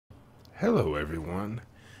Hello everyone,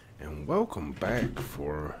 and welcome back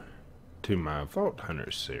to my Vault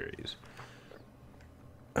Hunters series.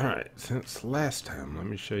 Alright, since last time, let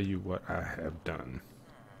me show you what I have done.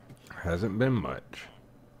 Hasn't been much.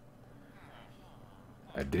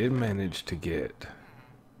 I did manage to get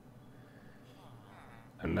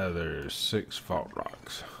another 6 Vault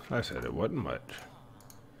Rocks. Like I said, it wasn't much.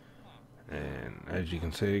 And as you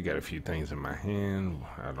can see, I got a few things in my hand.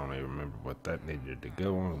 I don't even remember what that needed to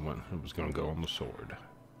go on. It was going to go on the sword.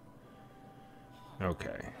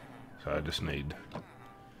 Okay, so I just need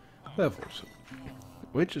levels,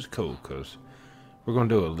 which is cool because we're going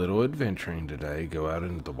to do a little adventuring today, go out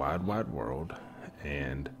into the wide world,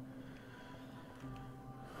 and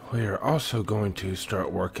we are also going to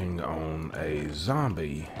start working on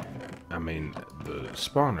the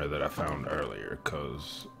spawner that I found earlier,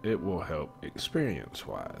 because it will help experience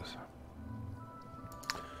wise.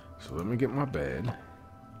 So let me get my bed.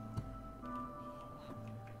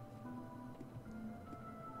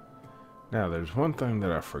 Now, there's one thing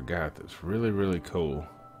that I forgot that's really cool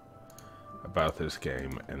about this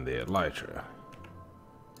game and the elytra.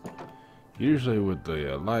 Usually with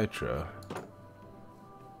the elytra,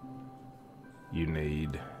 you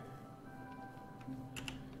need...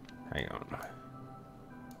 Hang on.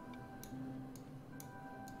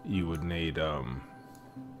 You would need,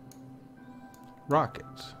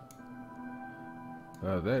 rockets.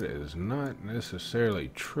 That is not necessarily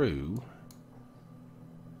true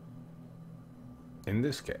in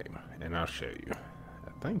this game, and I'll show you.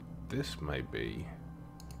 I think this may be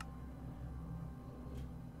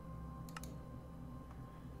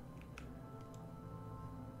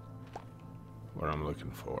what I'm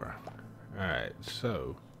looking for. Alright,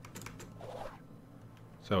 so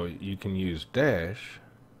you can use dash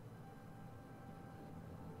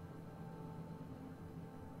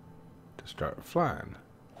to start flying.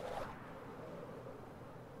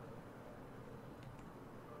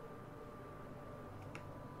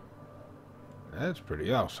 That's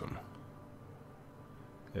pretty awesome,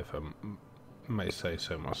 if I may say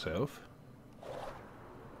so myself.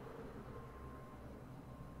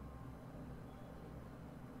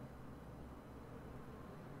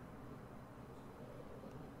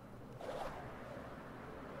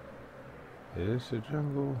 Is this a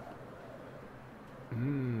jungle?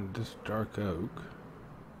 This dark oak.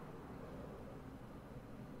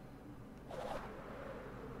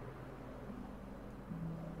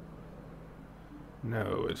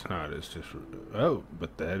 No, it's not. It's just... Oh,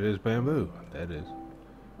 but that is bamboo. That is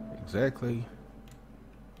exactly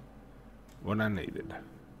what I needed.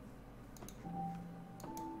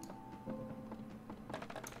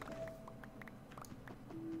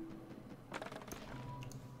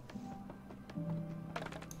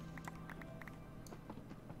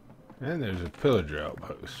 And there's a pillager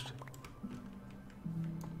outpost.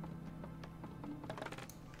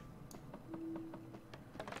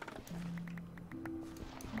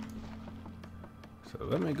 So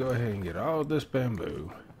let me go ahead and get all this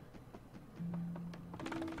bamboo.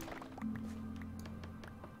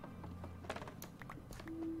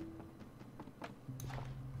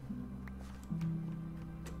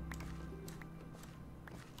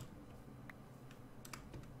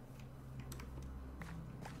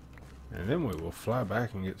 And then we will fly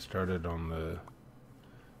back and get started on the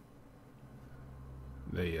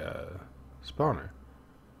spawner.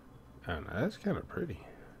 And that's kind of pretty.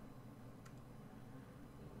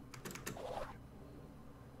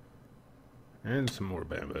 And some more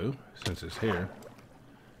bamboo. Since it's here,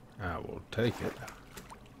 I will take it.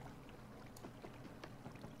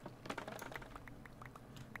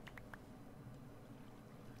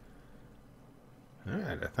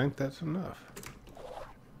 Alright, I think that's enough.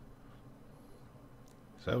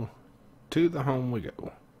 So, to the home we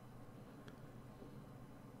go.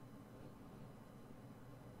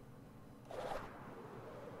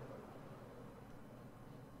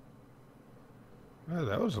 Well,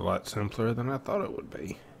 that was a lot simpler than I thought it would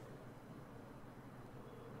be.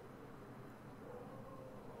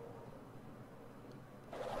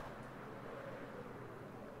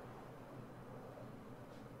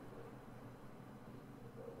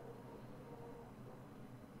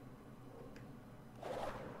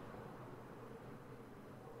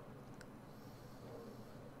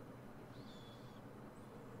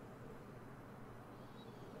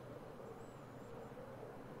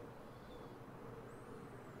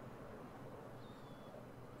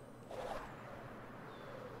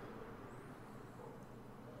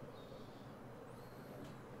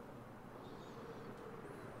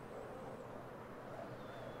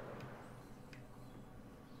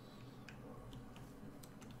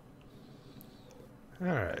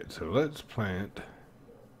 Alright, so let's plant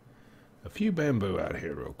a few bamboo out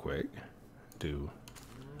here real quick. Do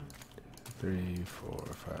 3, 4,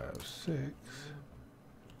 5, 6,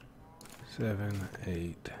 7,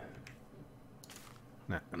 8,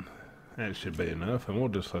 9. That should be enough, and we'll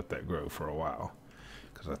just let that grow for a while.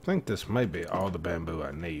 Because I think this may be all the bamboo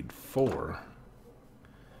I need for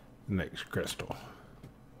the next crystal.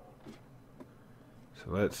 So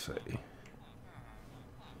let's see.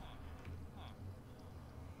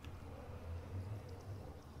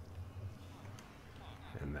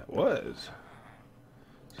 And that was.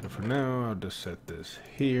 So for now, I'll just set this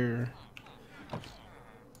here.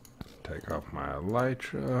 Take off my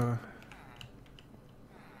elytra.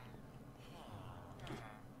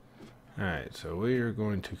 Alright, so we are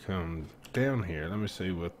going to come down here. Let me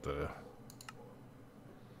see what the...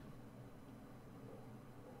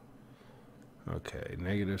 Okay,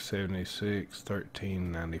 negative 76,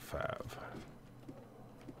 1395.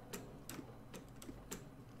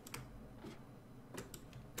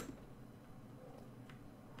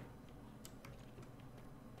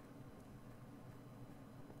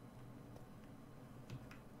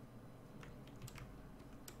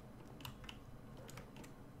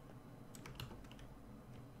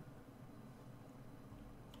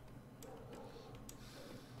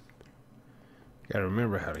 Gotta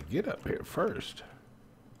remember how to get up here first.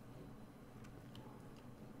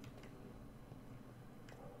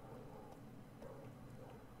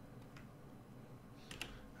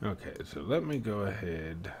 Okay, so let me go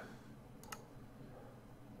ahead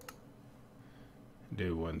and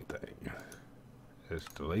do one thing.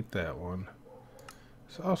 Just delete that one.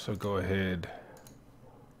 Let's also go ahead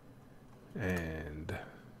and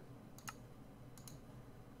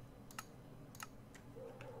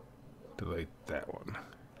delete that one.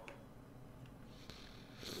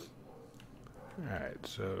 Alright,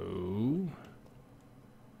 so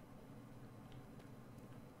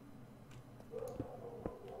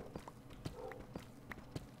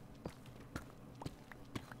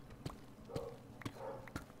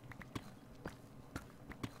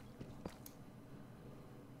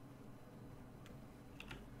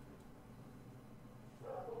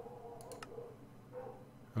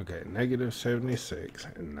okay, negative 76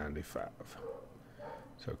 and 95.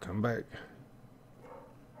 So come back.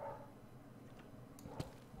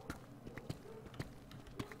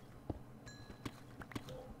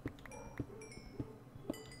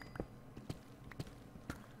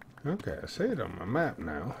 Okay, I see it on my map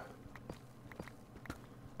now.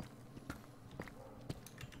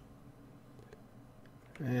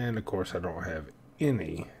 And of course I don't have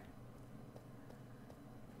any .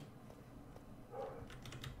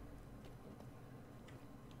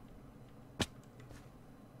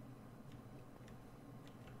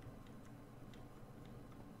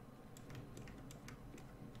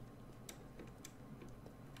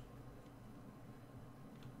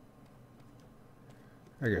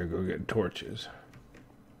 I gotta go get torches.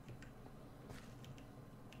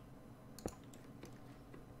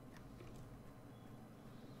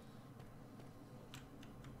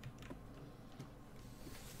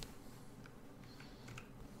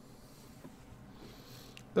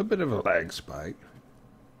 A bit of a lag spike.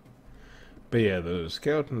 But yeah, the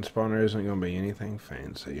skeleton spawner isn't going to be anything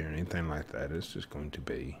fancy or anything like that. It's just going to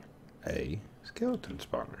be a skeleton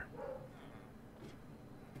spawner.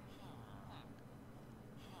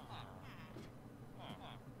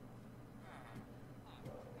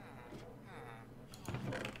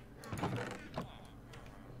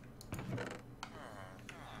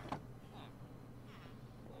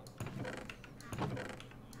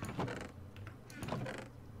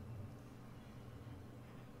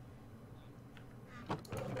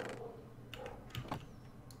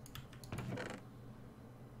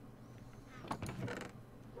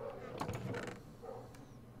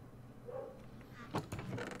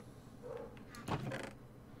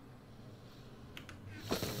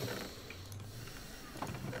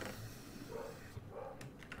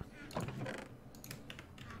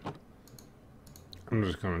 I'm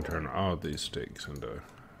just going to turn all these sticks into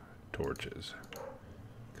torches.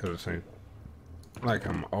 Because it seems like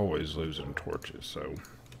I'm always losing torches, so.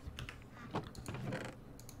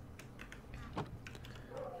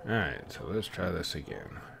 Alright, so let's try this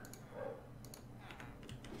again.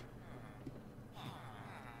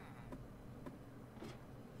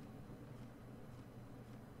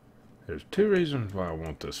 There's two reasons why I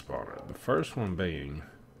want this spawner. The first one being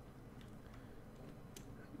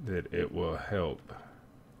that it will help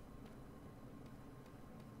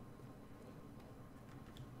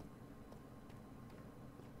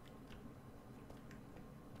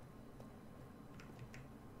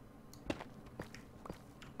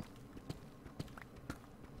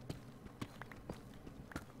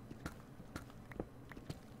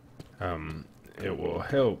It will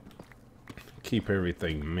help keep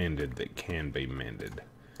everything mended that can be mended.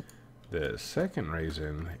 The second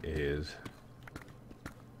reason is,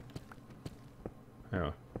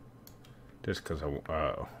 oh, just because I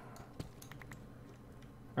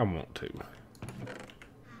want to.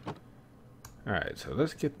 Alright, so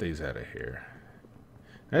let's get these out of here.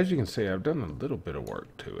 As you can see, I've done a little bit of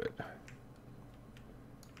work to it.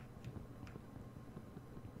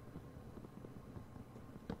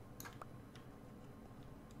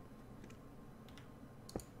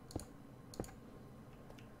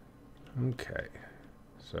 Okay,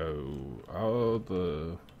 so all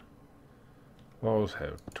the walls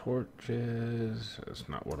have torches. That's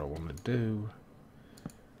not what I want to do.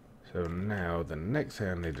 So now the next thing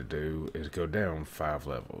I need to do is go down 5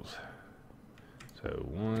 levels. So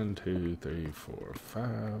 1, 2, 3, 4,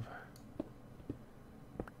 5.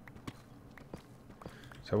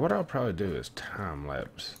 So what I'll probably do is time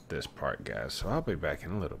lapse this part, guys. So I'll be back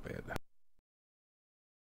in a little bit.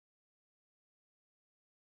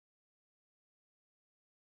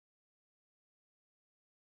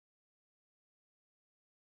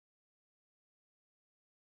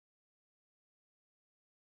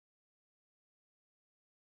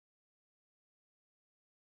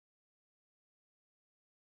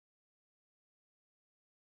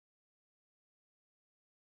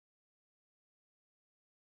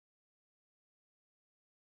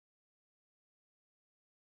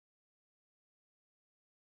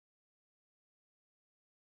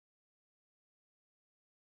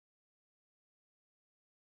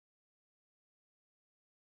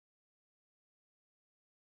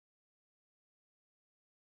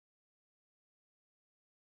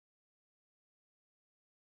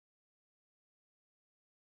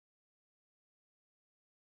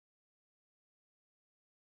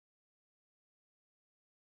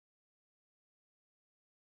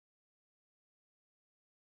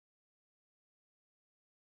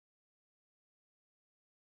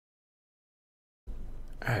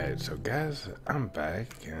 Alright, so guys, I'm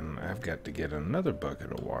back and I've got to get another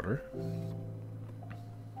bucket of water.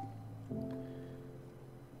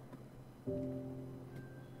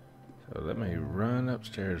 So let me run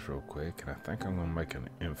upstairs real quick, and I think I'm going to make an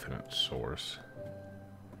infinite source.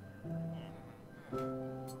 I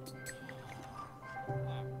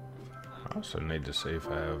also need to see if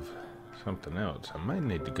I have something else. I may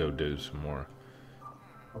need to go do some more,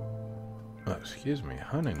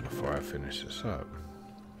 hunting before I finish this up.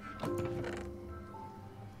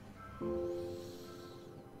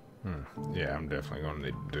 Yeah, I'm definitely going to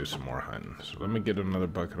need to do some more hunting. So let me get another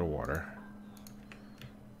bucket of water.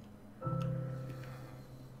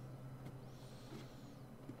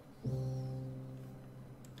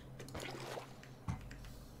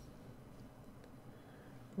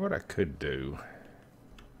 What I could do,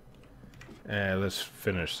 let's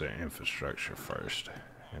finish the infrastructure first,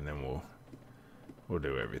 and then we'll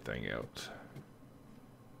do everything else.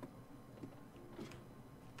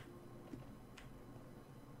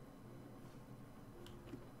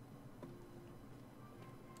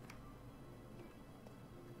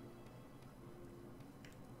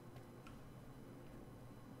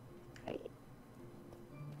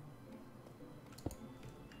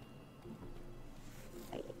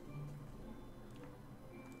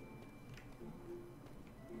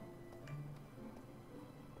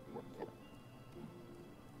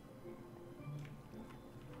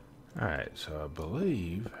 Alright, so I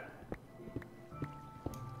believe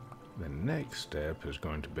the next step is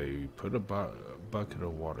going to be put a bucket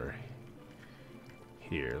of water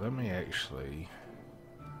here. Let me actually...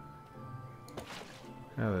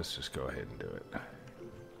 Now let's just go ahead and do it.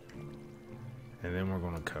 And then we're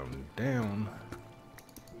going to come down.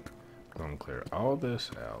 We're going to clear all this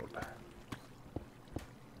out.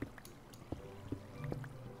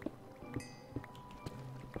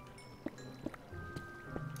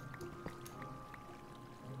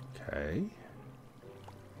 Okay.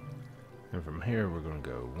 And from here we're going to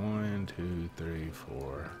go 1, 2, 3,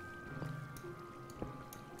 4.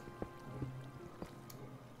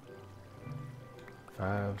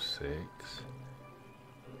 5, 6.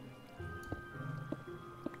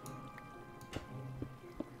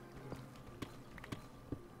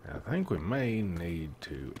 I think we may need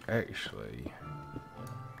to actually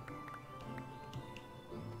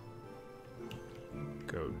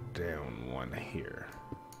go down one here.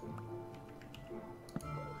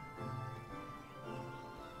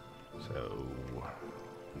 So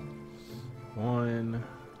 1,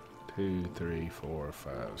 2, 3, 4,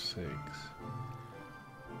 5, 6.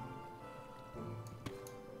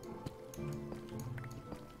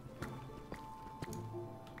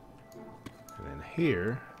 And then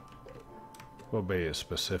here will be a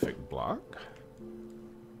specific block.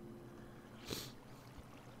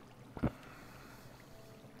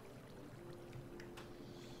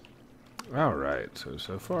 Alright,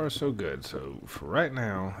 so far so good. So for right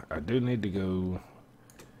now, I do need to go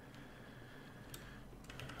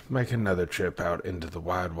make another trip out into the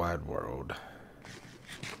wide, wide world.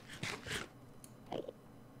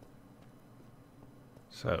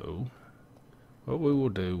 So, what we will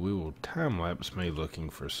do, we will time-lapse me looking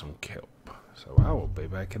for some kelp. So I will be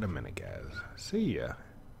back in a minute, guys. See ya.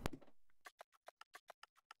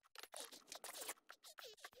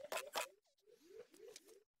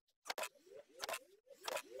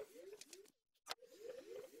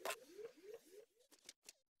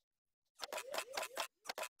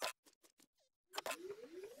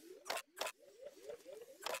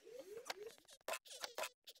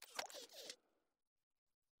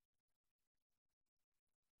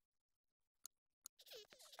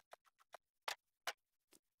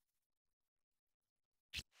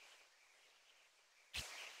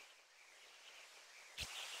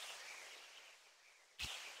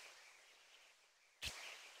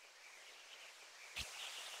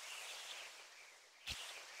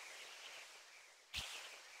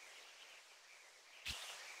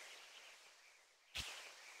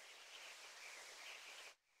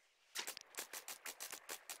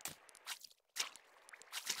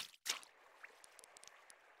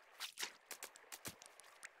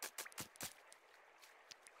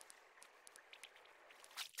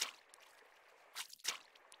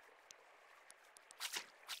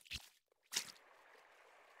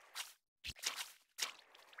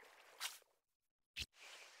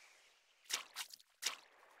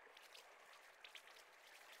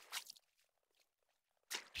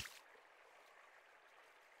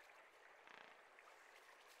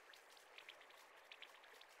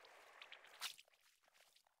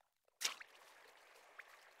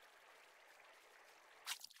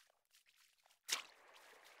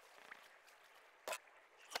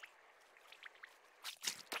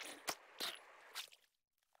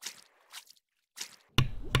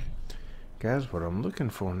 Guys, what I'm looking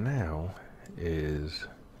for now is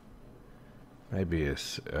maybe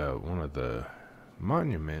it's one of the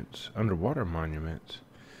monuments, underwater monuments.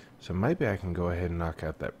 So maybe I can go ahead and knock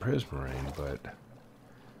out that prismarine, but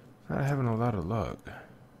not having a lot of luck.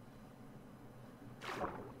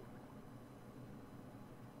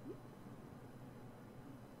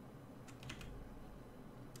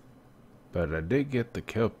 But I did get the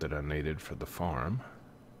kelp that I needed for the farm.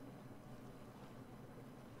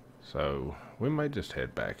 So we might just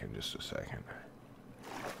head back in just a second.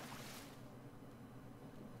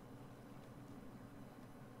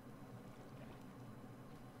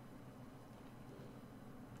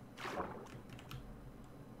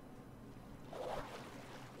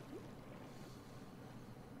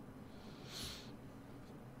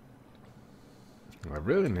 I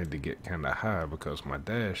really need to get kind of high because my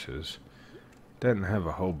dash doesn't have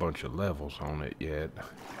a whole bunch of levels on it yet.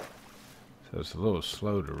 So it's a little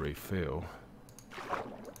slow to refill.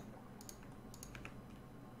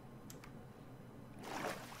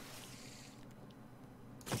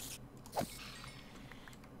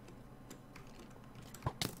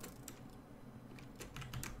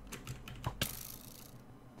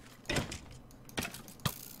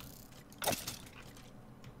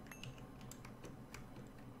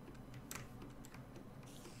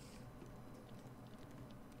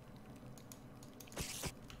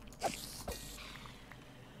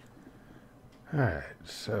 Alright,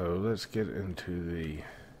 so let's get into the...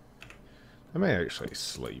 I may actually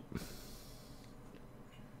sleep.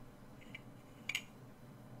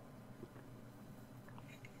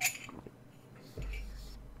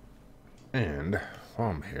 And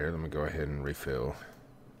while I'm here, let me go ahead and refill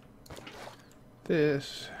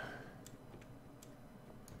this.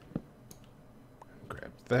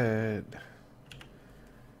 Grab that.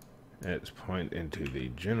 Let's point into the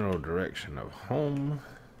general direction of home.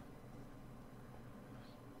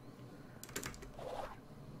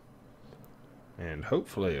 And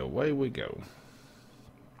hopefully away we go.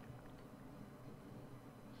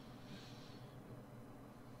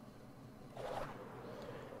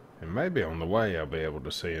 And maybe on the way I'll be able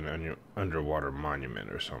to see an underwater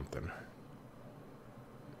monument or something.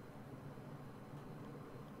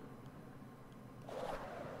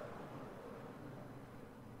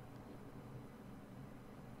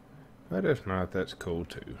 But if not, that's cool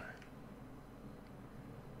too.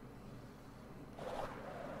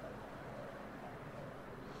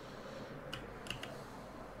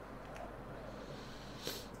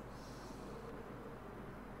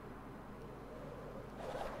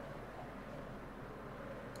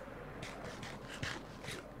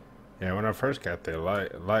 Yeah, when I first got the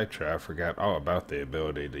Elytra, I forgot all about the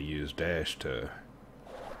ability to use dash to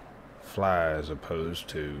fly as opposed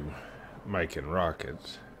to making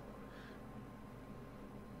rockets.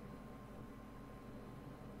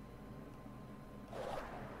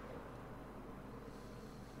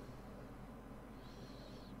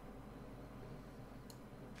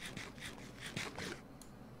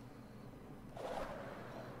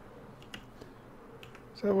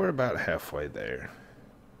 So we're about halfway there.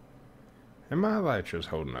 And my Elytra's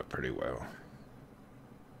holding up pretty well.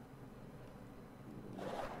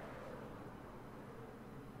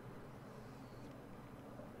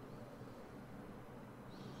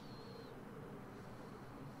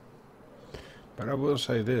 But I will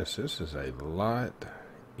say this is a lot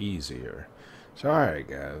easier. So alright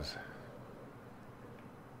guys,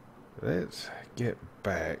 let's get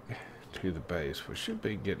back to the base. We should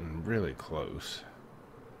be getting really close.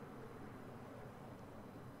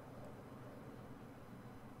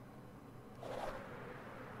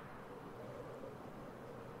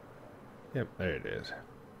 Yep, there it is.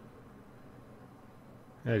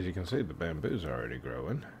 As you can see, the bamboo's already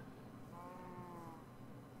growing.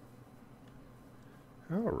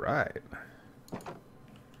 Alright.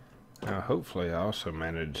 Now hopefully I also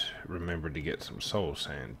remember to get some soul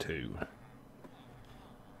sand too.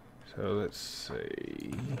 So let's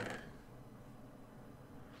see.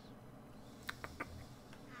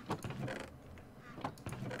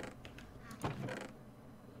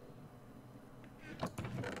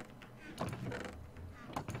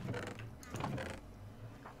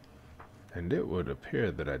 And it would appear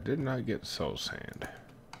that I did not get soul sand.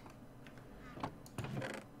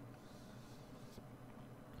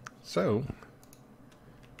 So,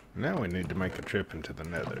 now we need to make a trip into the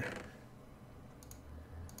Nether.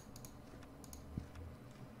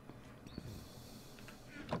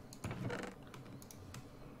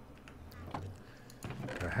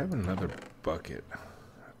 Do I have another bucket? I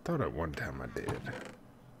thought at one time I did.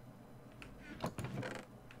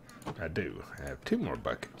 I do. I have 2 more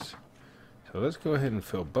buckets. So let's go ahead and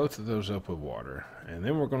fill both of those up with water. And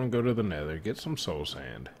then we're going to go to the Nether, get some soul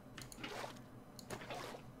sand.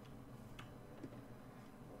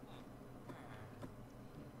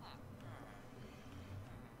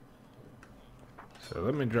 So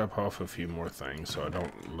let me drop off a few more things so I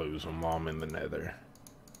don't lose them while I'm in the Nether.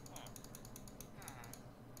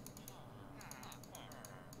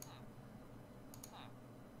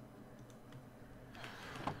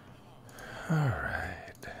 Alright.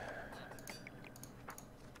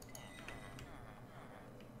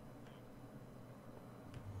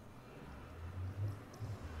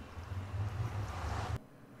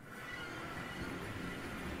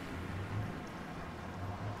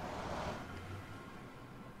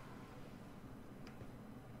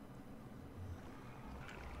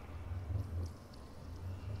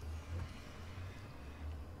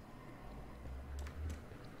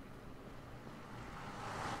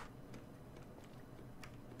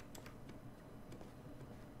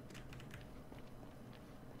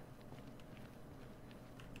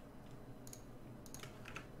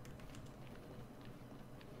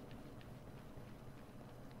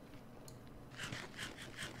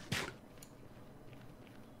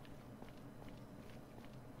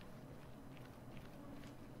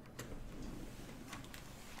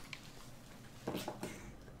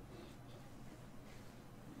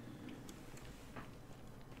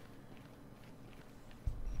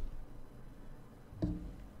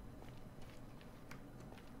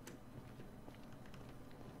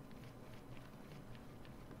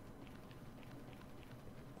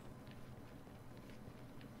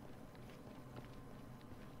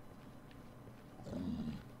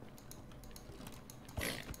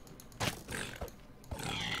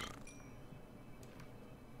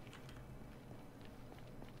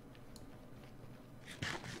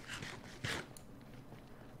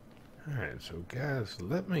 Alright, so guys,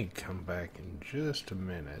 let me come back in just a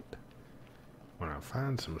minute when I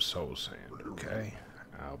find some soul sand, okay?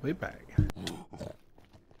 I'll be back.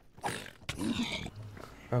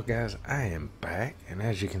 Well guys, I am back, and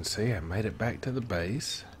as you can see, I made it back to the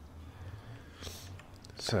base.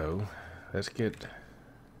 So, let's get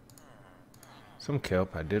some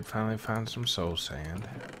kelp. I did finally find some soul sand.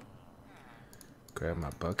 Grab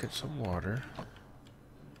my buckets of water.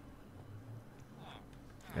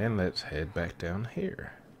 And let's head back down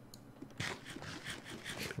here.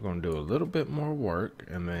 We're going to do a little bit more work,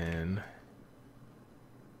 and then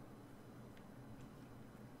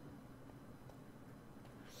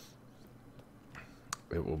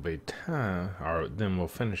it will be time, or then we'll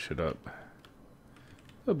finish it up a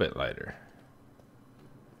little bit later.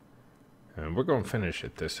 And we're going to finish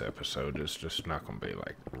it this episode. It's just not going to be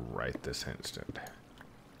like right this instant.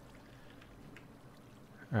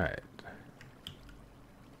 Alright.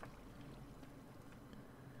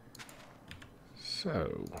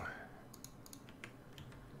 So,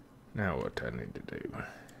 now what do I need to do?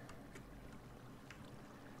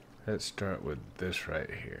 Let's start with this right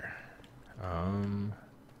here.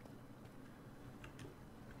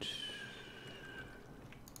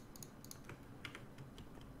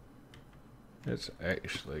 Let's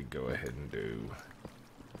actually go ahead and do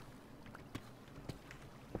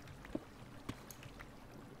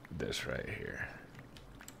this right here.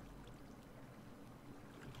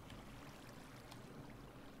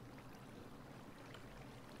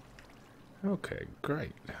 Okay,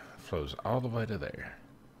 great. Flows all the way to there.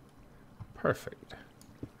 Perfect.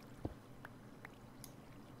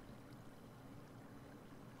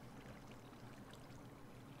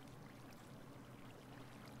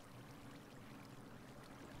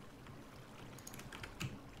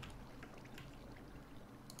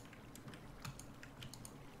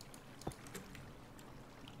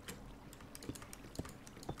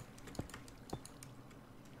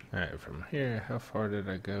 Alright, from here, how far did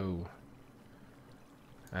I go?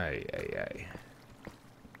 Aye.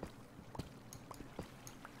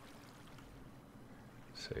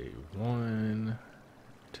 Say 1,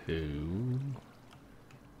 2.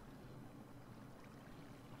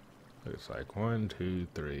 Looks like 1, 2,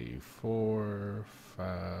 3, 4,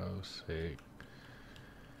 5, 6.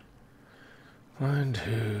 1,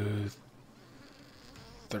 2,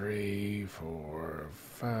 3, 4,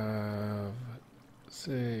 5,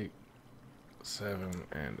 6, 7,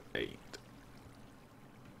 and 8.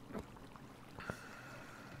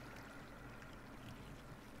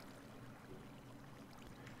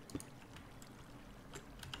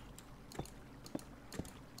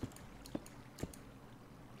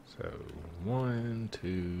 So 1,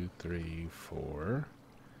 2, 3, 4,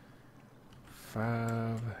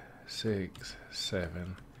 5, 6,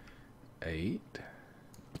 7, 8.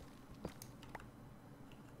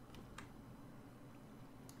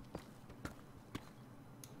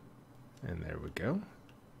 And there we go.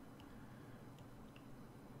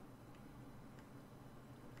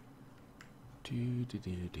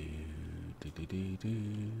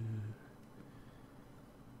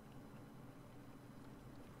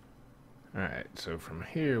 Alright, so from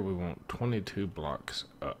here we want 22 blocks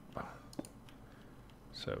up.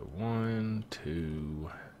 So 1, 2,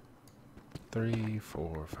 3,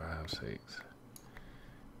 4, 5, 6.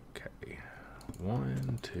 Okay.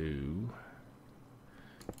 1, 2,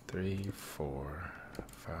 3, 4,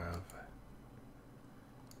 5.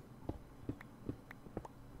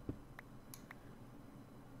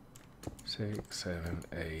 6, 7,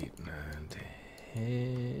 8, 9,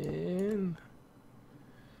 10.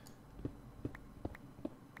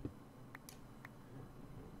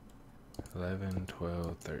 11,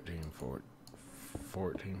 12, 13,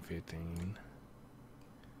 14, 15.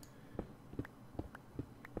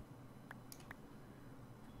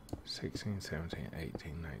 16, 17,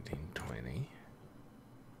 18, 19, 20.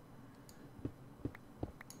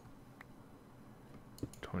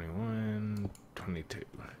 21, 22.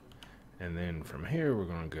 And then from here we're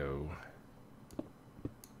going to go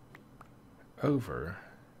over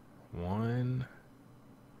 1,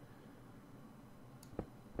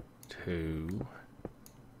 2,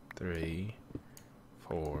 3,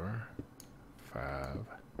 4, 5,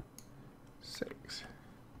 6.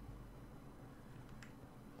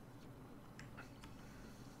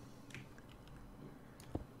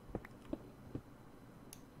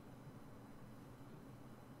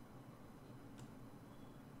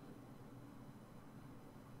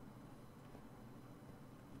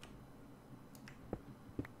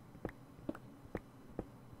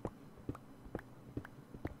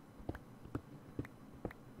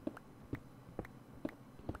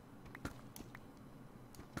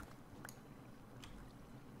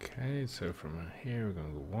 Okay, so from here we're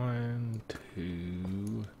going to go 1,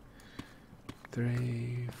 2,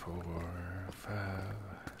 3, 4, 5,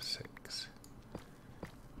 6.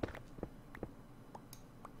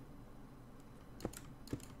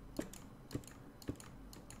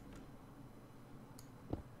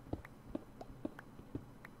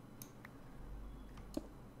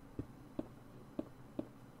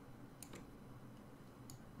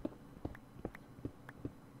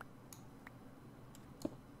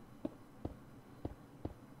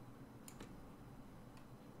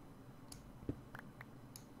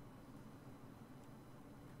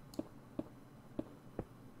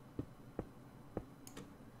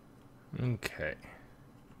 Okay.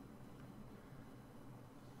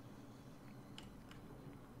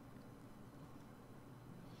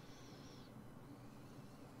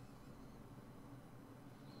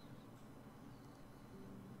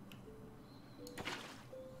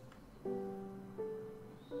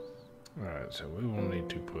 Alright, so we will need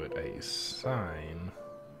to put a sign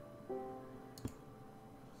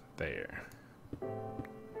there.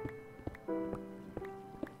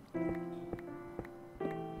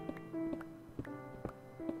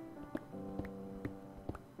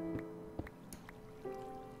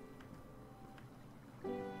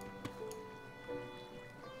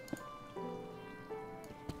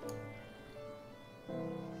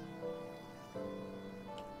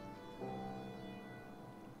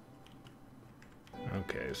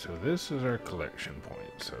 Okay, so this is our collection point.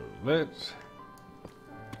 So let's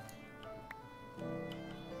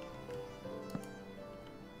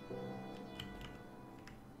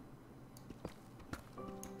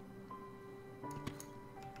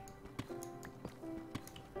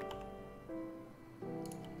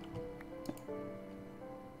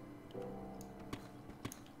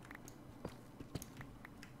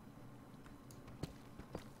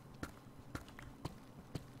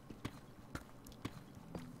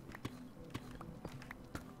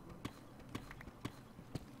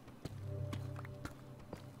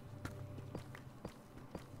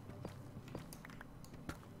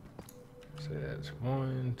so that's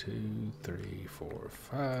 1, 2, 3, 4,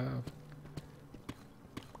 5,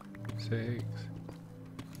 6,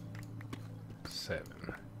 7.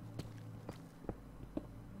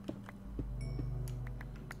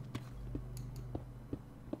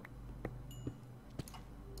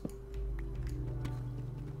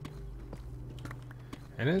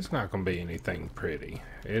 And it's not going to be anything pretty.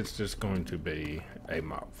 It's just going to be a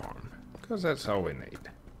mob farm, because that's all we need.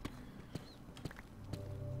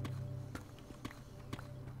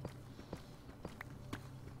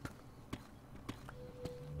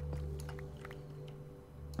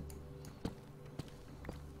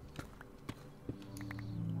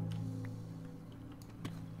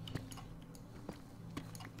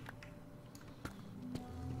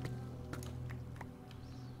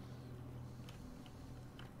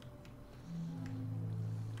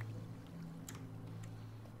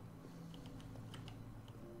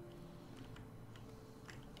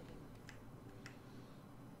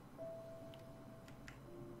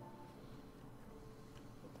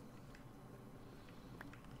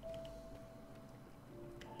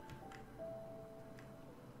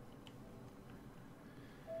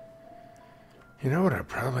 You know what I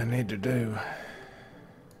probably need to do?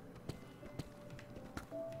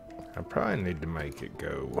 I probably need to make it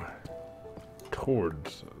go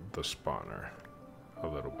towards the spawner a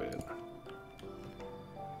little bit.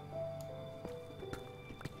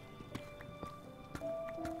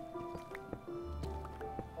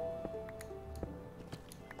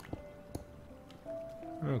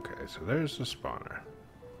 Okay, so there's the spawner.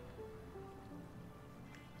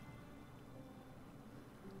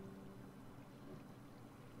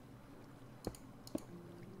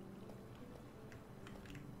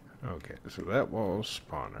 Okay, so that wall's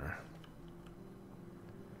spawner.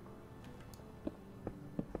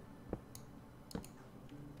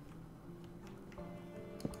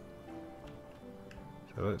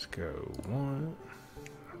 So let's go one.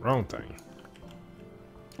 Wrong thing.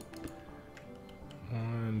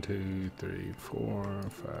 1, 2, 3, 4,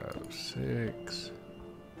 5, 6.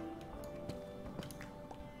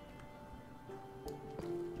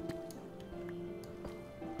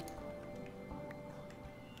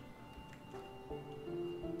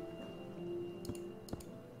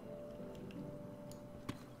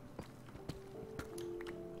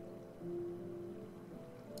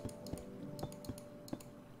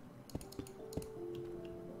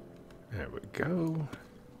 There we go.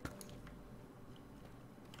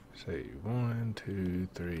 Say 1, 2,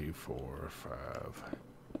 3, 4, 5,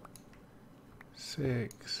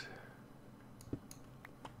 6.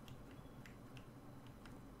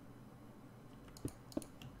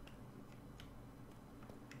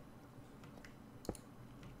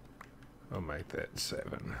 I'll make that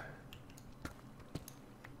 7.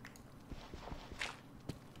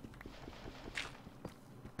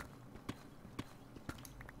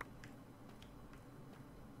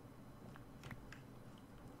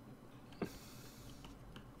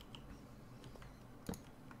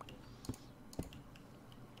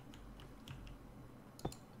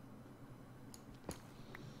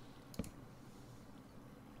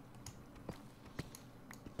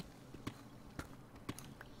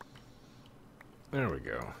 There we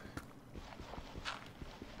go.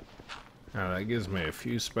 Now that gives me a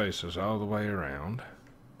few spaces all the way around.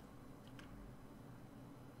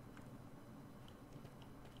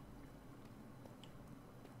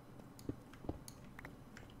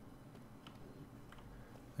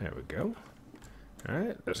 There we go.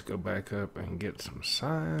 Alright, let's go back up and get some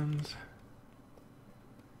signs.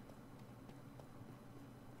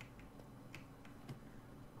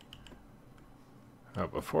 Oh,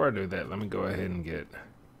 before I do that, let me go ahead and let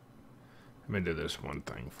me do this one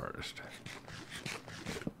thing first.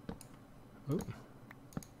 Ooh.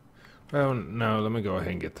 Well, no, let me go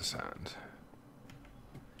ahead and get the signs.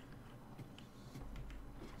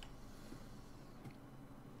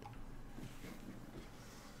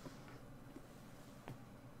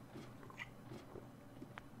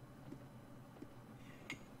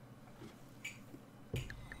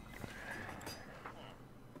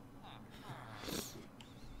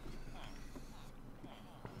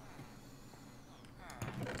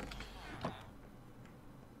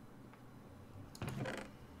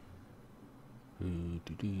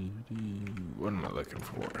 What am I looking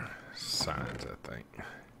for? Signs, I think.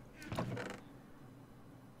 I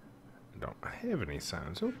don't have any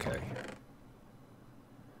signs. Okay.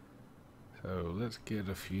 So let's get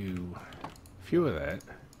a few of that.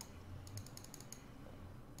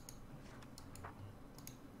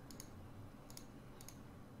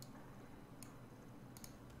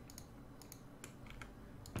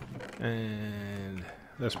 And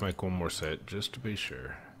let's make one more set just to be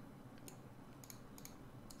sure.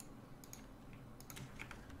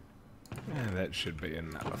 And that should be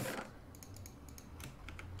enough.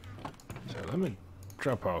 So let me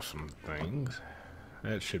drop off some things.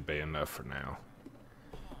 That should be enough for now.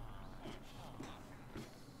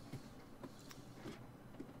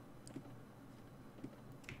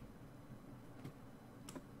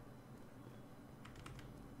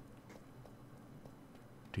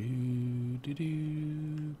 Do do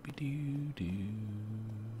do be do do.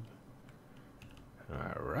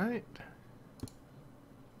 All right.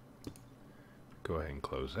 Go ahead and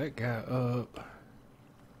close that guy up.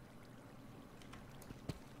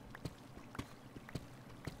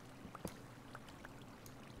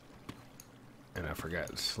 And I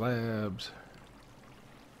forgot slabs.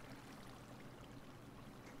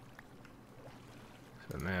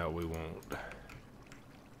 So now we want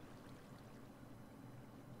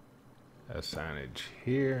a signage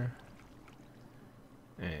here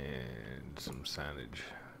and some signage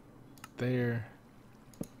there,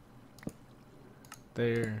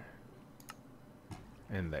 there,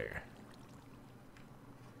 and there.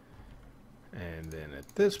 And then at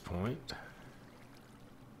this point,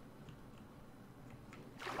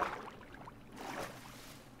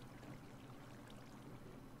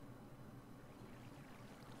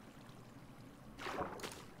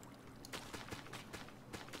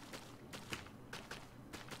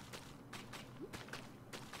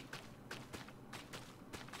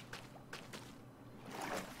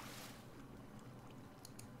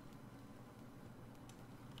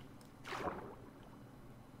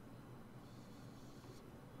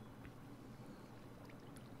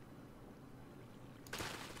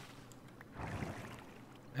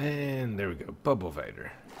 and there we go, Bubble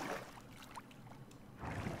Vader.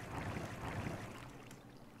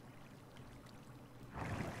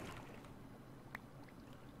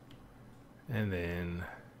 And then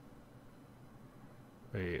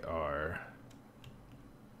we are,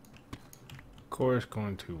 of course,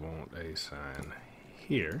 going to want a sign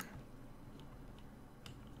here.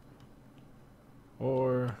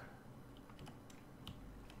 Or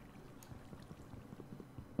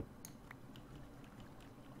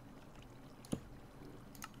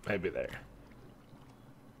maybe there.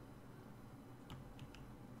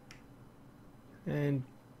 And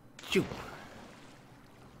choo.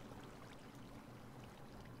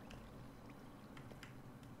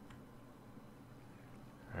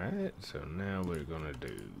 Alright, so now we're gonna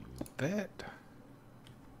do that.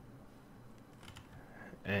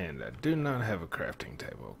 And I do not have a crafting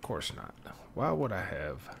table, of course not. Why would I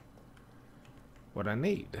have what I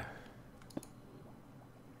need?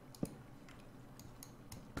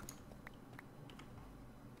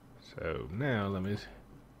 So now let me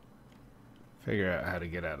figure out how to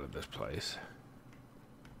get out of this place.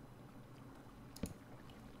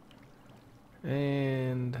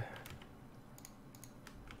 And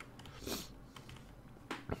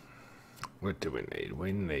what do we need?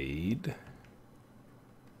 We need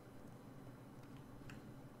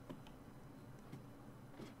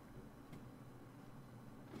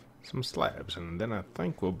some slabs, and then I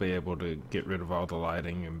think we'll be able to get rid of all the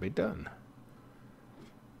lighting and be done.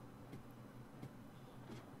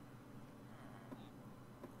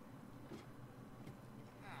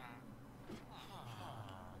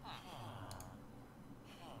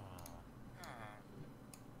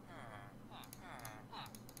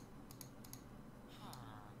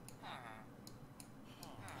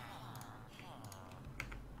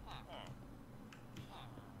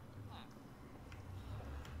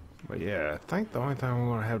 But yeah, I think the only thing we're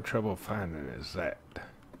going to have trouble finding is that.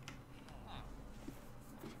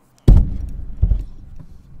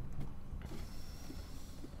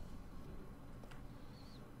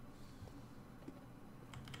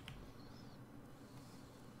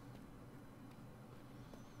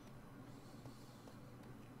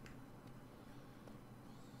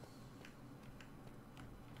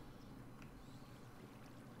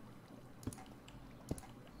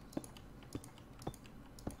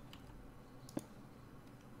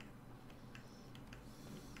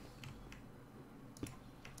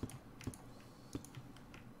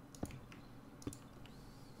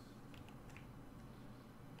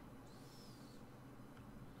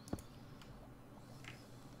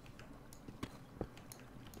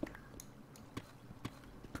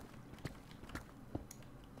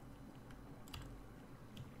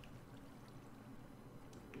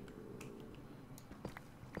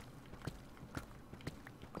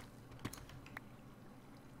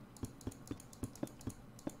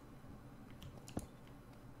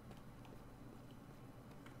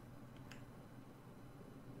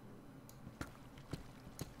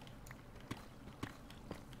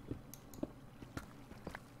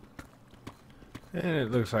 And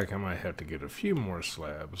it looks like I might have to get a few more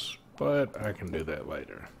slabs, but I can do that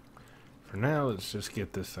later. For now, let's just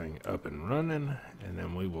get this thing up and running, and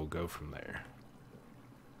then we will go from there.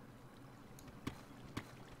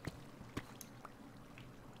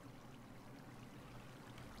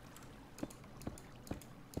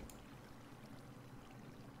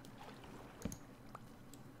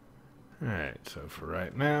 Alright, so for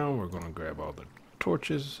right now, we're going to grab all the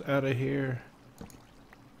torches out of here.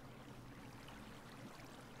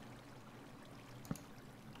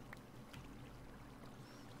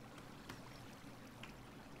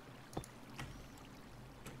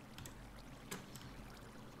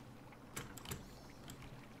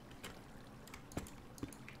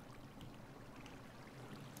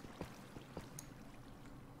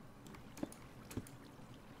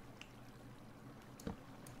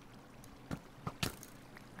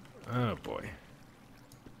 Oh boy.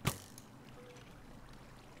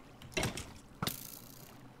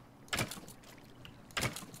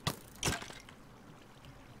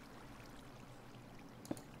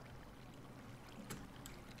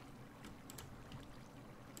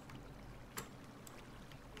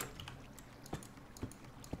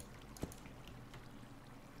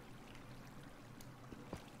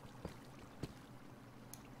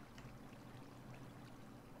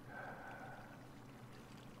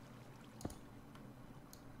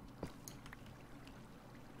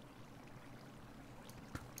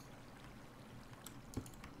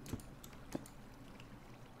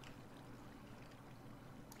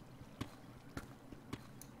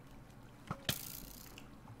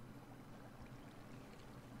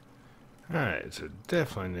 Alright, so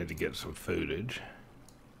definitely need to get some foodage.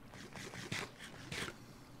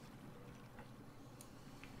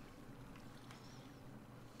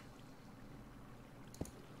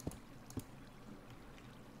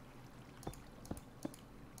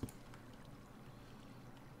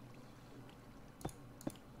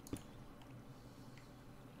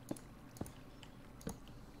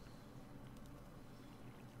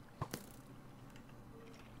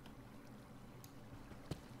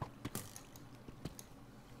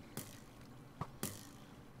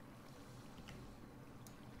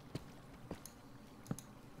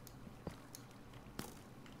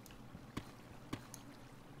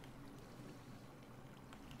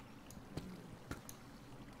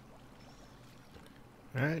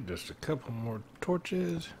 Alright, just a couple more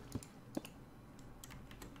torches.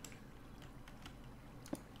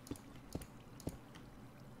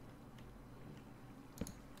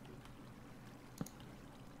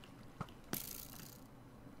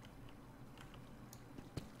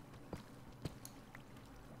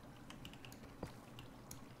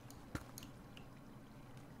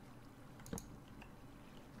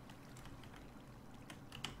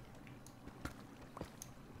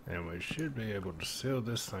 And we should be able to seal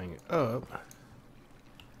this thing up.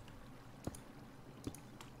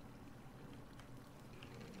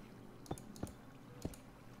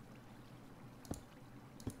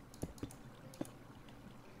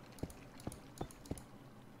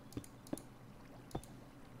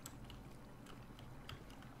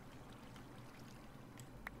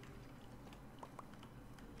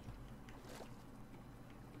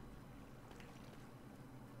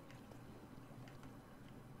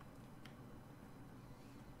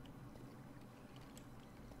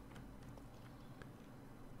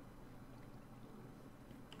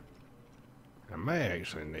 I may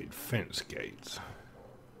actually need fence gates.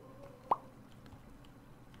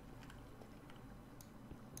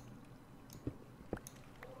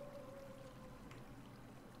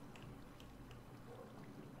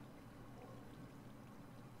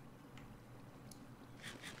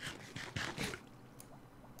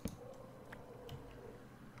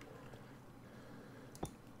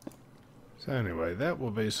 So anyway, that will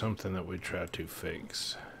be something that we try to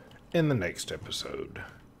fix in the next episode.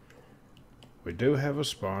 We do have a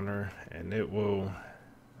spawner, and it will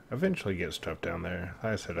eventually get stuff down there.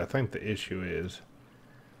 Like I said, I think the issue is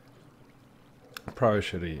I probably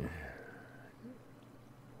should have...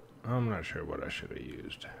 I'm not sure what I should have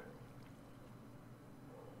used.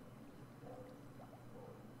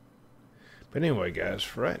 But anyway, guys,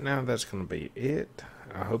 for right now, that's going to be it.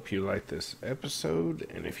 I hope you liked this episode,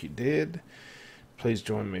 and if you did, please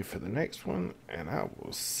join me for the next one, and I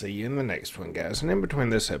will see you in the next one, guys. And in between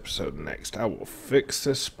this episode and next, I will fix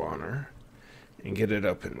this spawner and get it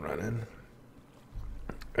up and running.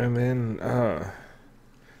 And then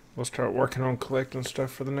we'll start working on collecting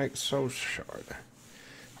stuff for the next soul shard,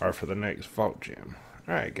 or for the next vault gem.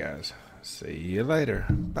 Alright, guys. See you later.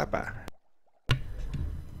 Bye-bye.